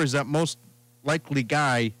Trevor Story is that most likely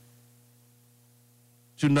guy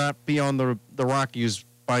to not be on the Rockies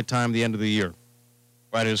by the end of the year.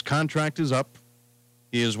 Right, his contract is up.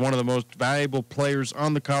 He is one of the most valuable players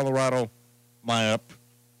on the Colorado lineup.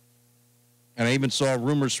 And I even saw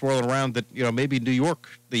rumors swirling around that, maybe New York,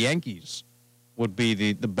 the Yankees, would be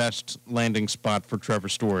the best landing spot for Trevor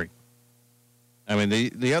Story. I mean,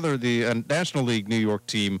 the National League New York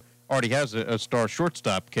team already has a star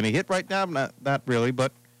shortstop. Can he hit right now? Not really,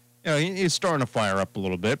 but he's starting to fire up a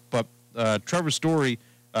little bit. But Trevor Story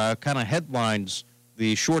kind of headlines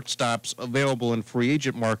the shortstops available in free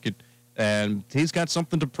agent market, and he's got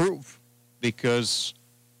something to prove because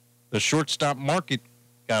the shortstop market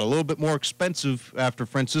got a little bit more expensive after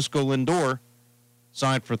Francisco Lindor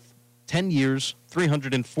signed for 10 years,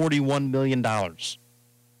 $341 million.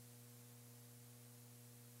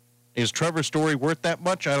 Is Trevor Story worth that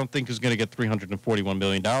much? I don't think he's going to get $341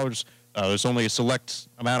 million. There's only a select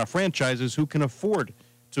amount of franchises who can afford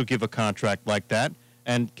to give a contract like that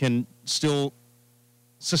and can still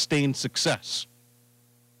sustain success,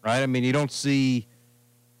 right? I mean, you don't see,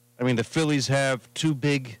 the Phillies have two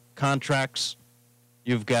big contracts.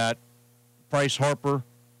 You've got Bryce Harper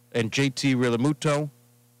and JT Realmuto.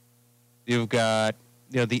 You've got,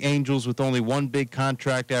 the Angels with only one big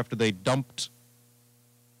contract after they dumped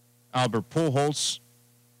Albert Pujols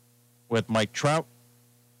with Mike Trout.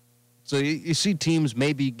 So you see teams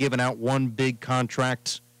maybe giving out one big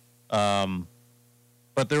contract,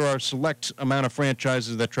 but there are a select amount of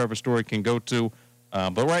franchises that Trevor Story can go to.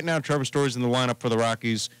 But right now, Trevor Story's in the lineup for the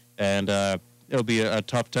Rockies, and it'll be a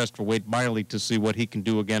tough test for Wade Miley to see what he can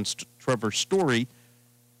do against Trevor Story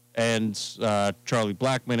and Charlie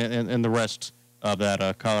Blackmon and the rest of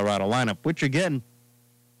that Colorado lineup, which, again,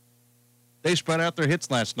 they spread out their hits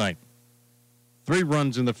last night. 3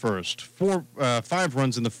 runs in the first, 5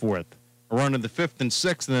 runs in the fourth, a run in the fifth and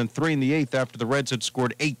sixth, and then 3 in the eighth after the Reds had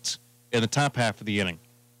scored 8 in the top half of the inning.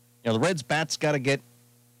 The Reds' bats got to get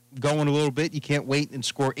going a little bit. You can't wait and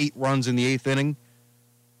score 8 runs in the eighth inning.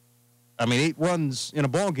 8 runs in a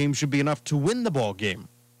ball game should be enough to win the ball game.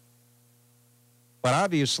 But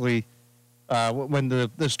obviously, when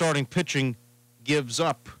the starting pitching gives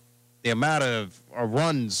up the amount of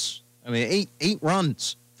runs, 8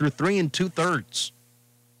 runs through 3 2/3,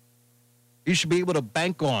 you should be able to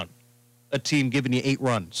bank on a team giving you 8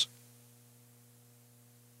 runs.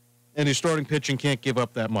 And your starting pitching can't give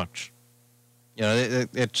up that much.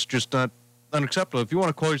 It's just not unacceptable. If you want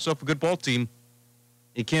to call yourself a good ball team,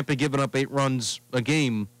 you can't be giving up 8 runs a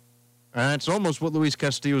game. It's almost what Luis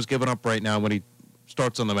Castillo is giving up right now when he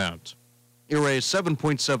starts on the mound. ERA is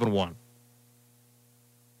 7.71.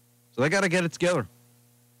 So they got to get it together.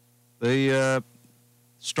 The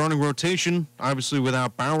starting rotation, obviously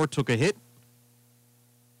without Bauer, took a hit.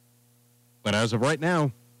 But as of right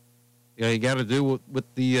now, you got to do with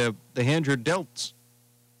the hand you're dealt.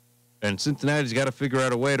 And Cincinnati's got to figure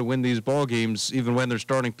out a way to win these ball games, even when their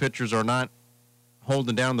starting pitchers are not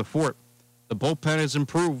holding down the fort. The bullpen has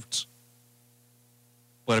improved.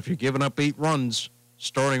 But if you're giving up 8 runs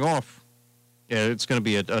starting off, it's going to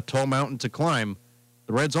be a tall mountain to climb.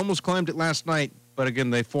 The Reds almost climbed it last night, but again,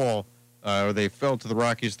 they fell to the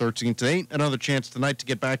Rockies 13-8. Another chance tonight to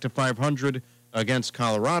get back to 500 against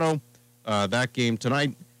Colorado. That game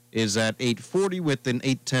tonight is at 8:40 with an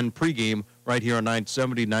 8:10 pregame right here on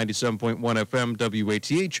 970, 97.1 FM,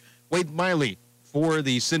 WATH. Wade Miley for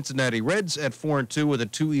the Cincinnati Reds at 4-2 with a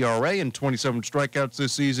 2 ERA and 27 strikeouts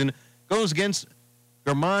this season goes against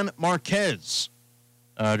German Marquez.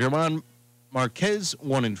 German Marquez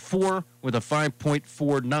 1-4 with a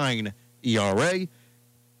 5.49 ERA.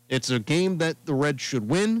 It's a game that the Reds should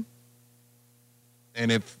win. And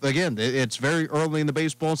it's very early in the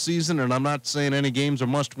baseball season, and I'm not saying any games are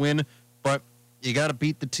must win, but you got to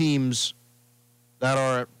beat the teams that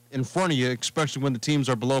are in front of you, especially when the teams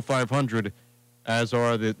are below 500, as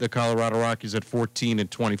are the Colorado Rockies at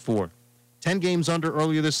 14-24. 10 games under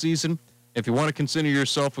earlier this season. If you want to consider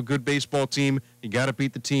yourself a good baseball team, you got to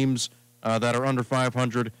beat the teams that are under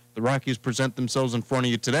 500. The Rockies present themselves in front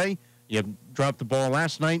of you today. You dropped the ball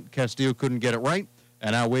last night. Castillo couldn't get it right.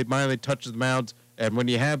 And now Wade Miley touches the mound. And when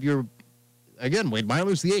you have your again, Wade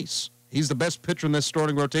Miley's the ace. He's the best pitcher in this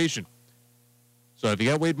starting rotation. So if you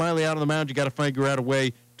got Wade Miley out on the mound, you got to figure out a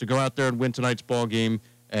way to go out there and win tonight's ball game.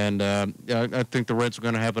 And I think the Reds are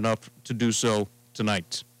going to have enough to do so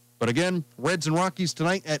tonight. But again, Reds and Rockies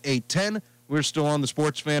tonight at 8:10. We're still on the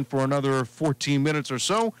Sports Fan for another 14 minutes or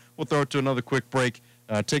so. We'll throw it to another quick break.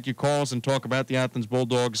 Take your calls and talk about the Athens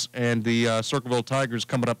Bulldogs and the Circleville Tigers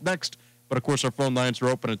coming up next. But, of course, our phone lines are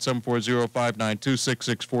open at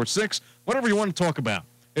 740-592-6646. Whatever you want to talk about.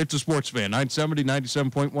 It's a Sports Fan, 970,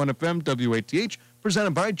 97.1 FM, WATH,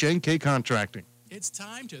 presented by J&K Contracting. It's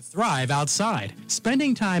time to thrive outside.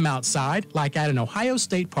 Spending time outside, like at an Ohio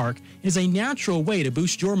State park, is a natural way to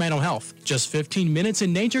boost your mental health. Just 15 minutes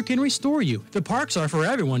in nature can restore you. The parks are for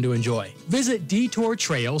everyone to enjoy. Visit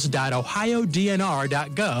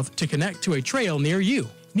detourtrails.ohiodnr.gov to connect to a trail near you.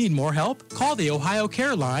 Need more help? Call the Ohio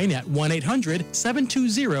Care Line at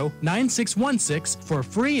 1-800-720-9616 for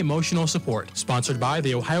free emotional support. Sponsored by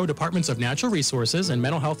the Ohio Departments of Natural Resources and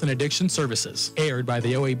Mental Health and Addiction Services. Aired by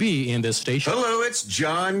the OAB in this station. Hello, it's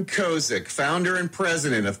John Kozik, founder and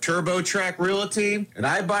president of TurboTrack Realty, and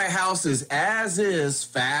I buy houses as is,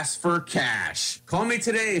 fast for cash. Call me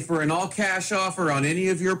today for an all-cash offer on any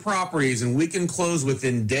of your properties, and we can close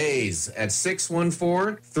within days at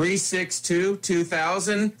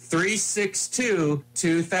 614-362-2000.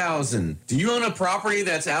 362-2000. Do you own a property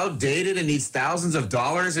that's outdated and needs thousands of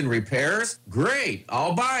dollars in repairs? Great,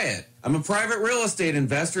 I'll buy it. I'm a private real estate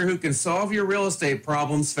investor who can solve your real estate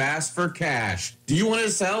problems fast for cash. Do you want to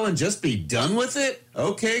sell and just be done with it?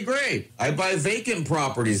 Okay, great. I buy vacant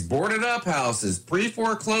properties, boarded up houses,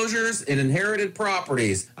 pre-foreclosures, and inherited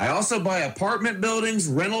properties. I also buy apartment buildings,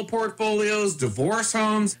 rental portfolios, divorce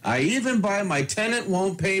homes. I even buy my tenant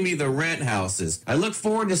won't pay me the rent houses. I look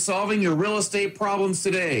forward to solving your real estate problems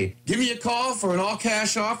today. Give me a call for an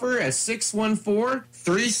all-cash offer at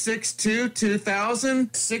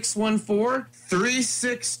 614-362-2000,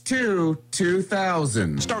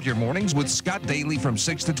 614-362-2000. Start your mornings with Scott Daly from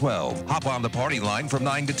 6 to 12. Hop on the party line from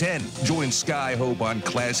 9 to 10. Join Sky Hope on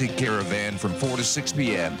Classic Caravan from 4 to 6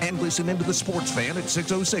 p.m. And listen into the Sports Fan at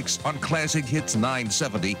 6:06 on Classic Hits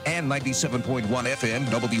 970 and 97.1 FM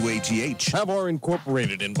WATH. Havar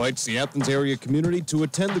Incorporated invites the Athens area community to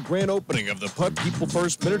attend the grand opening of the Putt People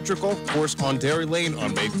First Miniature Golf Course on Dairy Lane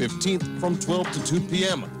on May 15th from 12 to 2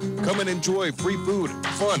 p.m. Come and enjoy free food,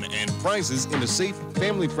 fun, and prizes in a safe,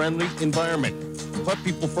 family-friendly environment. Putt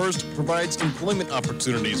People First provides employment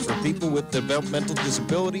opportunities for people with developmental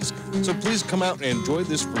disabilities, so please come out and enjoy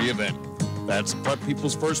this free event. That's Putt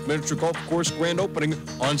People's First Miniature Golf Course grand opening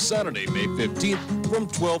on Saturday, May 15th from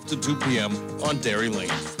 12 to 2 p.m. on Dairy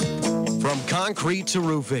Lane. From concrete to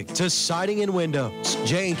roofing to siding and windows,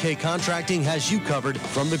 J&K Contracting has you covered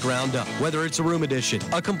from the ground up. Whether it's a room addition,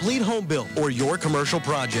 a complete home build, or your commercial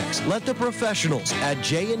projects, let the professionals at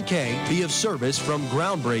J&K be of service from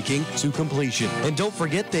groundbreaking to completion. And don't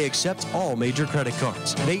forget they accept all major credit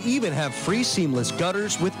cards. They even have free seamless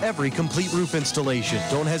gutters with every complete roof installation.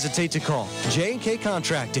 Don't hesitate to call J&K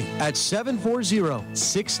Contracting at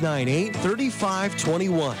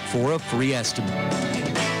 740-698-3521 for a free estimate.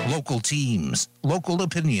 Local teams, local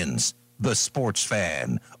opinions. The Sports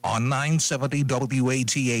Fan on 970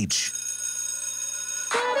 WATH.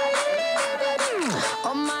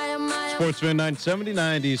 Sportsman 970,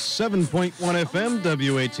 97.1 FM,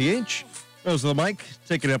 WATH. Goes to the mic,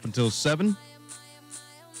 take it up until 7.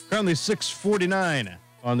 Currently 6:49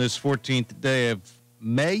 on this 14th day of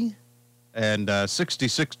May, and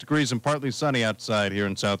 66 degrees and partly sunny outside here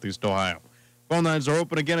in Southeast Ohio. Phone lines are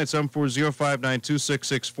open again at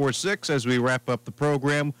 740-592-6646 as we wrap up the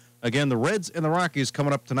program. Again, the Reds and the Rockies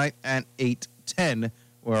coming up tonight at 8:10,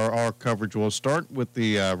 where our coverage will start with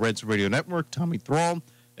the Reds Radio Network, Tommy Thrall,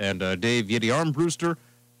 and Dave Yeti Armbruster.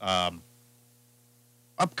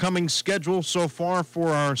 Upcoming schedule so far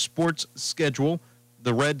for our sports schedule.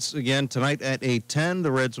 The Reds, again, tonight at 8:10.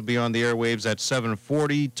 The Reds will be on the airwaves at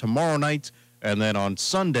 7:40 tomorrow night. And then on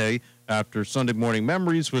Sunday, after Sunday Morning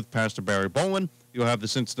Memories with Pastor Barry Bowen, you'll have the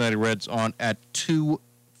Cincinnati Reds on at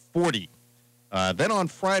 2:40. Then on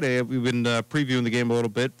Friday, we've been previewing the game a little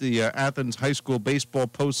bit. The Athens High School baseball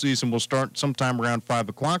postseason will start sometime around 5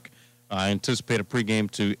 o'clock. I anticipate a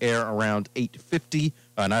pregame to air around 8:50,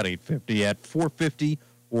 not 8:50, at 4:50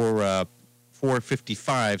 or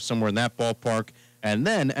 4:55, somewhere in that ballpark. And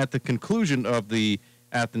then at the conclusion of the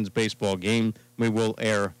Athens baseball game, we will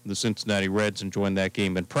air the Cincinnati Reds and join that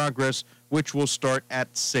game in progress, which will start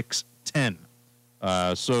at 6:10.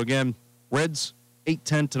 So again, Reds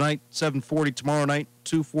 8:10 tonight, 7:40 tomorrow night,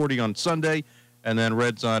 2:40 on Sunday, and then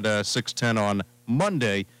Reds on 6:10 on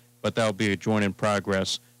Monday. But that'll be a join in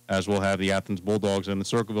progress, as we'll have the Athens Bulldogs and the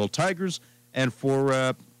Circleville Tigers And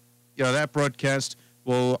for that broadcast,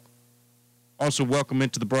 we'll also welcome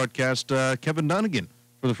into the broadcast Kevin Dunnigan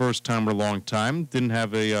for the first time in a long time. Didn't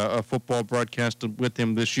have a football broadcast with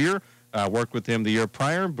him this year. Worked with him the year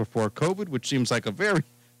prior before COVID, which seems like a very,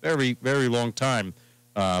 very, very long time.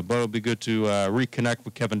 But it'll be good to reconnect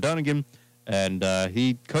with Kevin Dunnigan. And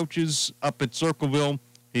he coaches up at Circleville.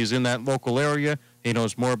 He's in that local area. He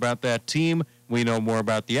knows more about that team. We know more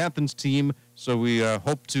about the Athens team. So we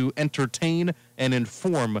hope to entertain and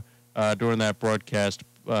inform during that broadcast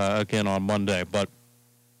again on Monday. But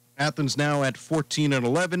Athens now at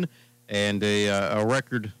 14-11 and a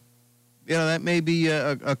record. That may be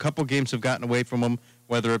a couple games have gotten away from them,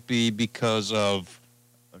 whether it be because of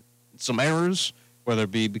some errors, whether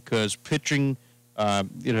it be because pitching,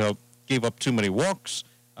 gave up too many walks,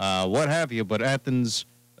 what have you. But Athens,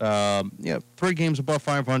 3 games above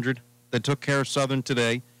 500. They took care of Southern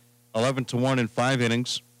today, 11-1 in 5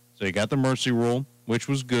 innings. So you got the mercy rule, which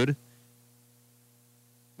was good.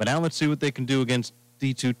 But now let's see what they can do against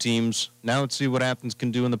D2 teams. Now let's see what Athens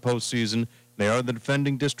can do in the postseason. They are the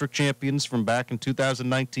defending district champions from back in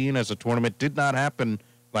 2019, as the tournament did not happen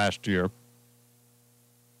last year.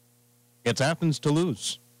 It's Athens to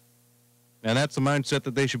lose. And that's the mindset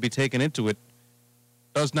that they should be taking into it.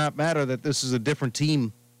 Does not matter that this is a different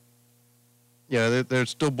team. They're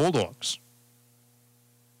still Bulldogs.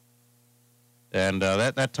 And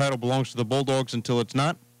that title belongs to the Bulldogs until it's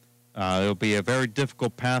not. It'll be a very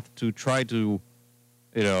difficult path to try to,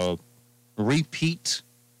 repeat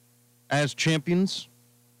as champions.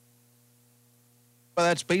 But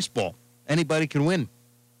that's baseball. Anybody can win.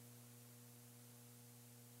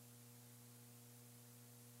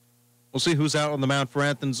 We'll see who's out on the mound for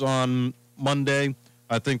Athens on Monday.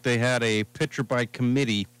 I think they had a pitcher by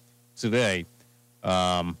committee today.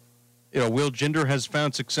 Will Jinder has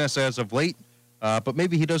found success as of late, but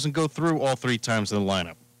maybe he doesn't go through all 3 times in the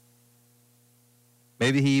lineup.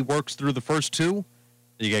 Maybe he works through the first 2.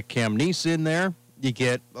 You get Cam Neese in there. You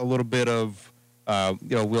get a little bit of,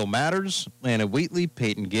 Will Matters, Landon Wheatley,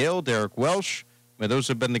 Peyton Gale, Derek Welsh. I mean, those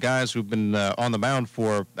have been the guys who've been on the mound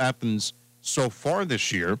for Athens so far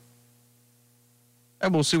this year.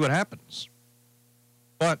 And we'll see what happens.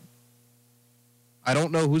 But I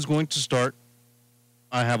don't know who's going to start.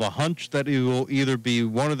 I have a hunch that it will either be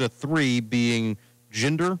one of the 3, being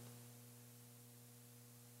Jinder,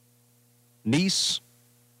 Neese,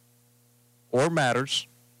 or Matters.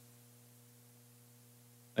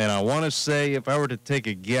 And I want to say, if I were to take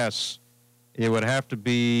a guess, it would have to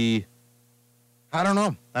be, I don't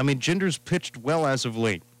know. I mean, Jinder's pitched well as of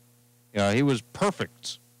late. He was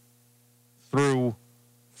perfect through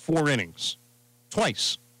 4 innings.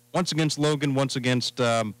 Twice. Once against Logan, once against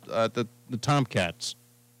the Tomcats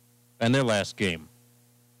and their last game.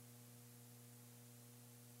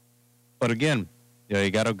 But again, you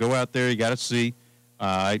got to go out there. You got to see.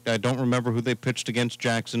 I don't remember who they pitched against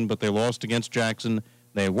Jackson, but they lost against Jackson.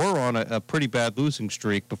 They were on a pretty bad losing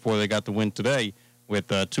streak before they got the win today, with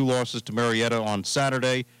 2 losses to Marietta on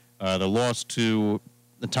Saturday, the loss to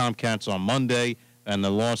the Tomcats on Monday, and the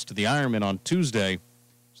loss to the Ironmen on Tuesday.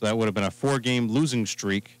 So that would have been a 4-game losing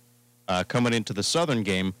streak coming into the Southern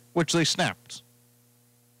game, which they snapped.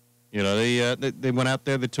 They went out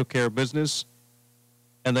there, they took care of business,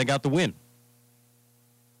 and they got the win.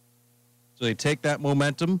 So they take that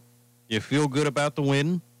momentum, you feel good about the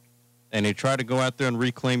win, and you try to go out there and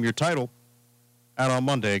reclaim your title out on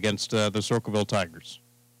Monday against the Circleville Tigers.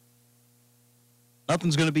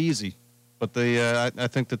 Nothing's going to be easy, but I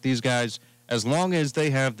think that these guys, as long as they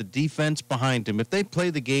have the defense behind them, if they play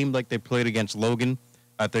the game like they played against Logan,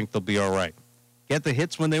 I think they'll be all right. Get the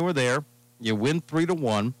hits when they were there. You win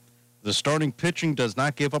 3-1. The starting pitching does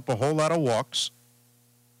not give up a whole lot of walks.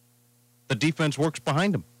 The defense works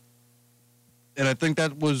behind them. And I think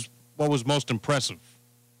that was what was most impressive.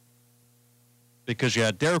 Because you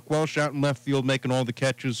had Derek Welsh out in left field making all the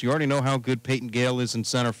catches. You already know how good Peyton Gale is in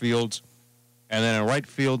center field. And then in right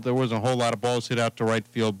field, there wasn't a whole lot of balls hit out to right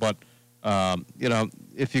field. But,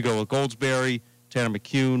 if you go with Goldsberry, Tanner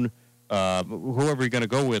McCune, whoever you're going to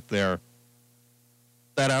go with there,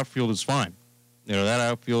 that outfield is fine. That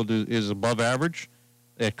outfield is above average.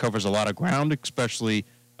 It covers a lot of ground, especially,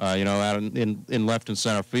 out in left and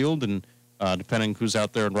center field, and depending who's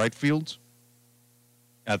out there in right field.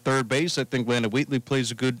 At third base, I think Landon Wheatley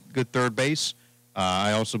plays a good third base.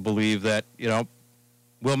 I also believe that,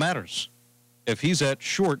 Will Matters, if he's at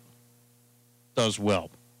short, does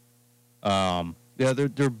well.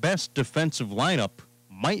 Their best defensive lineup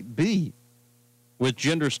might be with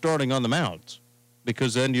Jinder starting on the mound,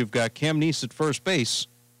 because then you've got Cam Neese at first base,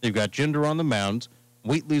 you've got Jinder on the mound,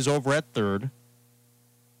 Wheatley's over at third,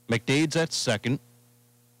 McDade's at second,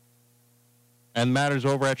 and Matters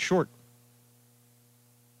over at short.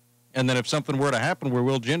 And then if something were to happen where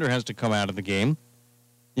Will Jinder has to come out of the game,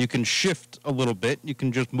 you can shift a little bit. You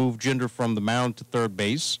can just move Jinder from the mound to third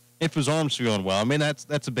base if his arm's feeling well. I mean,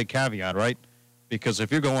 that's a big caveat, right? Because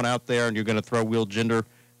if you're going out there and you're going to throw Will Jinder,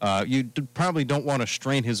 you probably don't want to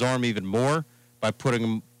strain his arm even more by putting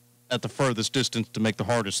him at the furthest distance to make the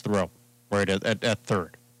hardest throw, right at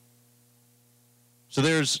third. So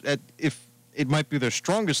if it might be their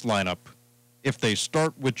strongest lineup if they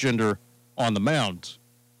start with Jinder on the mound,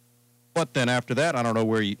 but then after that, I don't know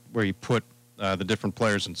where you put the different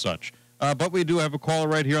players and such. But we do have a caller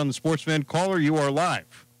right here on the Sports Fan. Caller, you are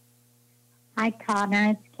live. Hi, Connor.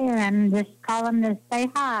 It's Karen. Just calling to say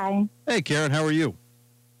hi. Hey, Karen. How are you?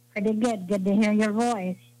 Pretty good. Good to hear your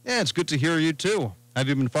voice. Yeah, it's good to hear you, too. Have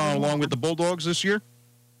you been following along with the Bulldogs this year?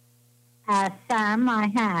 Some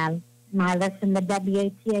I have. And I listen to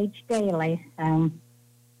WATH daily, so.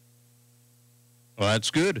 Well,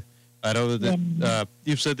 that's good. I know that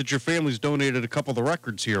you've said that your family's donated a couple of the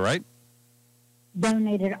records here, right?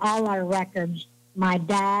 Donated all our records. My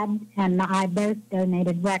dad and I both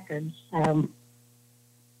donated records, so.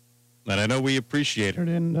 And I know we appreciate it.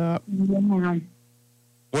 And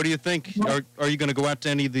what do you think? Are you going to go out to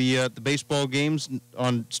any of the baseball games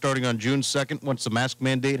starting on June 2nd once the mask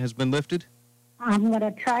mandate has been lifted? I'm going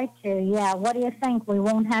to try to, yeah. What do you think? We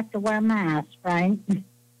won't have to wear masks, right?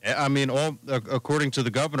 I mean, according to the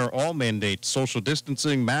governor, all mandates, social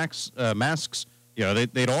distancing, masks,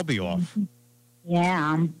 they'd all be off.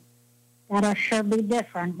 Yeah. That'll sure be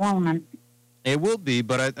different, won't it? It will be,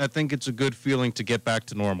 but I think it's a good feeling to get back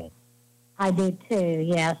to normal. I do, too,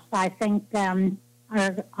 yes. I think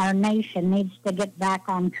our nation needs to get back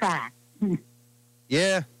on track.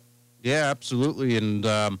 Yeah, absolutely.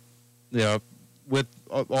 And, with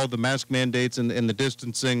all the mask mandates and the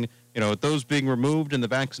distancing, with those being removed and the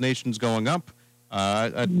vaccinations going up,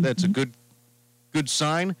 that's a good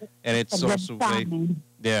sign. And it's also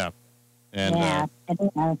yeah. And yeah,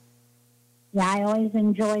 I always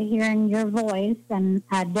enjoy hearing your voice, and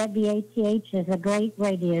WATH is a great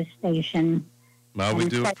radio station. Well, we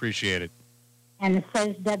do appreciate it. And so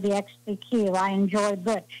is WXPQ. I enjoy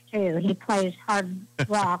Butch, too. He plays hard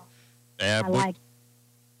rock. Yeah,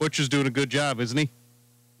 Butch is doing a good job, isn't he?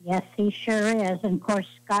 Yes, he sure is. And, of course,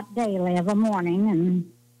 Scott Daly of the morning.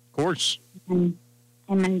 And of course. And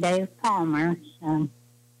him and Dave Palmer. So.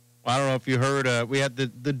 I don't know if you heard, we had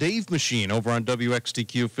the Dave Machine over on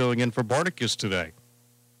WXTQ filling in for Barticus today.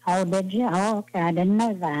 Oh, did you? Oh, okay. I didn't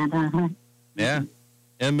know that. Uh-huh. Yeah.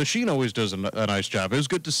 And Machine always does a nice job. It was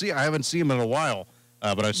good to see. I haven't seen him in a while,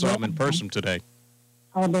 but I saw him in person today.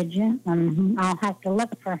 Oh, did you? I'll have to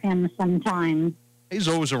look for him sometime. He's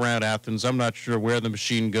always around Athens. I'm not sure where the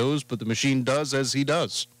Machine goes, but the Machine does as he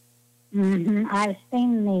does. Mm-hmm. I've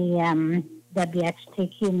seen the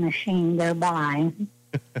WXTQ Machine go by.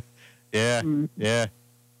 Yeah, yeah.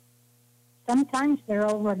 Sometimes they're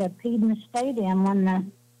over at Peden Stadium when the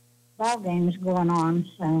ball game's going on,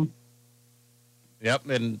 so. Yep,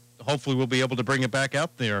 and hopefully we'll be able to bring it back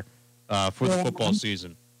out there for the football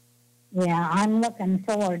season. Yeah, I'm looking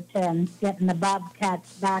forward to getting the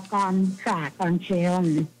Bobcats back on track, aren't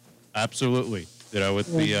you? Absolutely.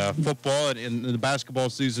 With the football and the basketball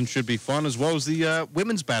season should be fun, as well as the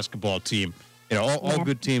women's basketball team. All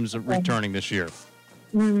good teams are returning this year.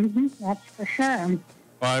 Mm-hmm, that's for sure.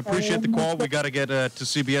 Well, I appreciate the call. We got to get to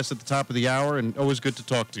CBS at the top of the hour, and always good to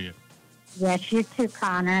talk to you. Yes, you too,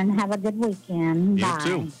 Connor, and have a good weekend. You Bye.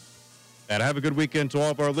 too. And have a good weekend to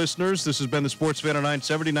all of our listeners. This has been the Sports Fan on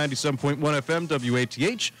 970, 97.1 FM,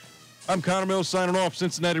 WATH. I'm Connor Mills signing off.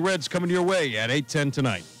 Cincinnati Reds coming your way at 8:10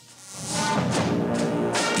 tonight.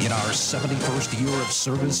 In our 71st year of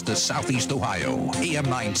service to Southeast Ohio, AM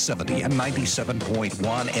 970 and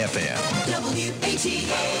 97.1 FM. WATH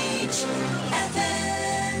FM.